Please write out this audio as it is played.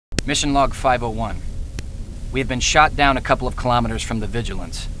Mission log 501. We have been shot down a couple of kilometers from the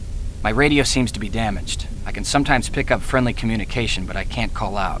Vigilance. My radio seems to be damaged. I can sometimes pick up friendly communication, but I can't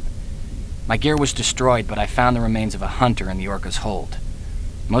call out. My gear was destroyed, but I found the remains of a hunter in the Orca's hold.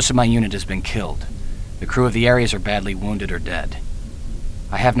 Most of my unit has been killed. The crew of the areas are badly wounded or dead.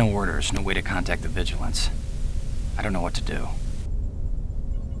 I have no orders, no way to contact the Vigilance. I don't know what to do.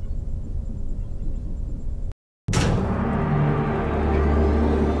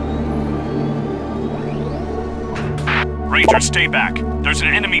 Ranger, stay back. There's an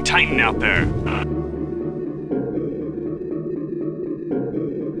enemy Titan out there.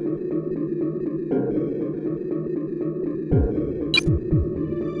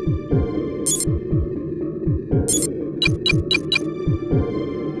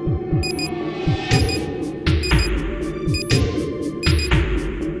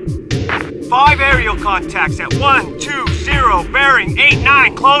 Five aerial contacts at 120, bearing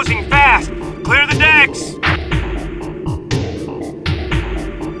 89, closing fast. Clear the decks.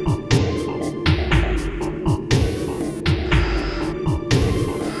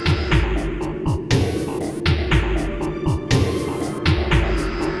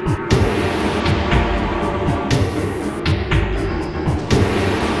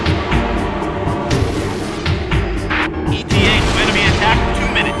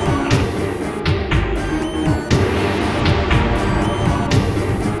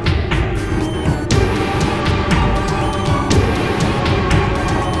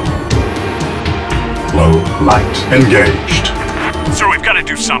 Light engaged. Sir, we've got to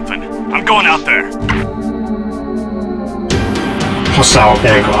do something. I'm going out there. Hostile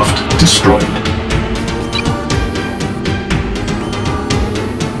aircraft destroyed.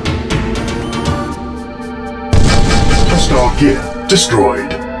 Hostile gear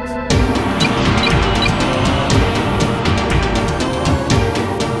destroyed.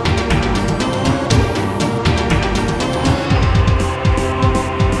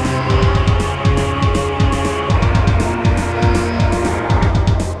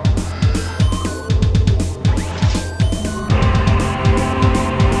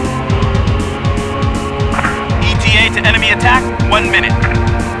 To enemy attack, 1 minute.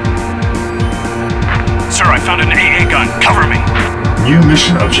 Sir, I found an AA gun. Cover me. New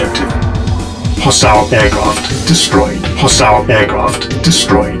mission objective. Hostile aircraft destroyed. Hostile aircraft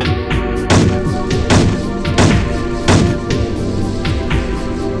destroyed.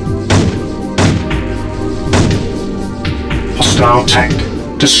 Hostile tank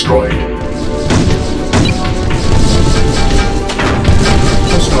destroyed.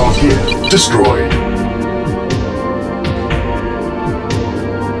 Hostile gear destroyed.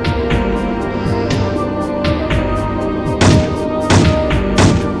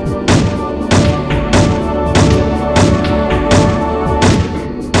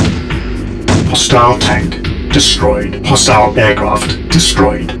 Hostile tank destroyed. Hostile aircraft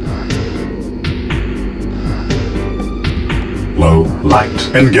destroyed. Low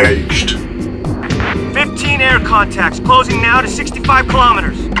light engaged. 15 air contacts, closing now to 65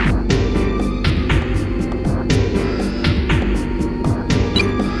 kilometers.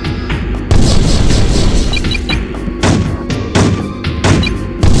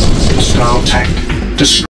 Hostile tank destroyed.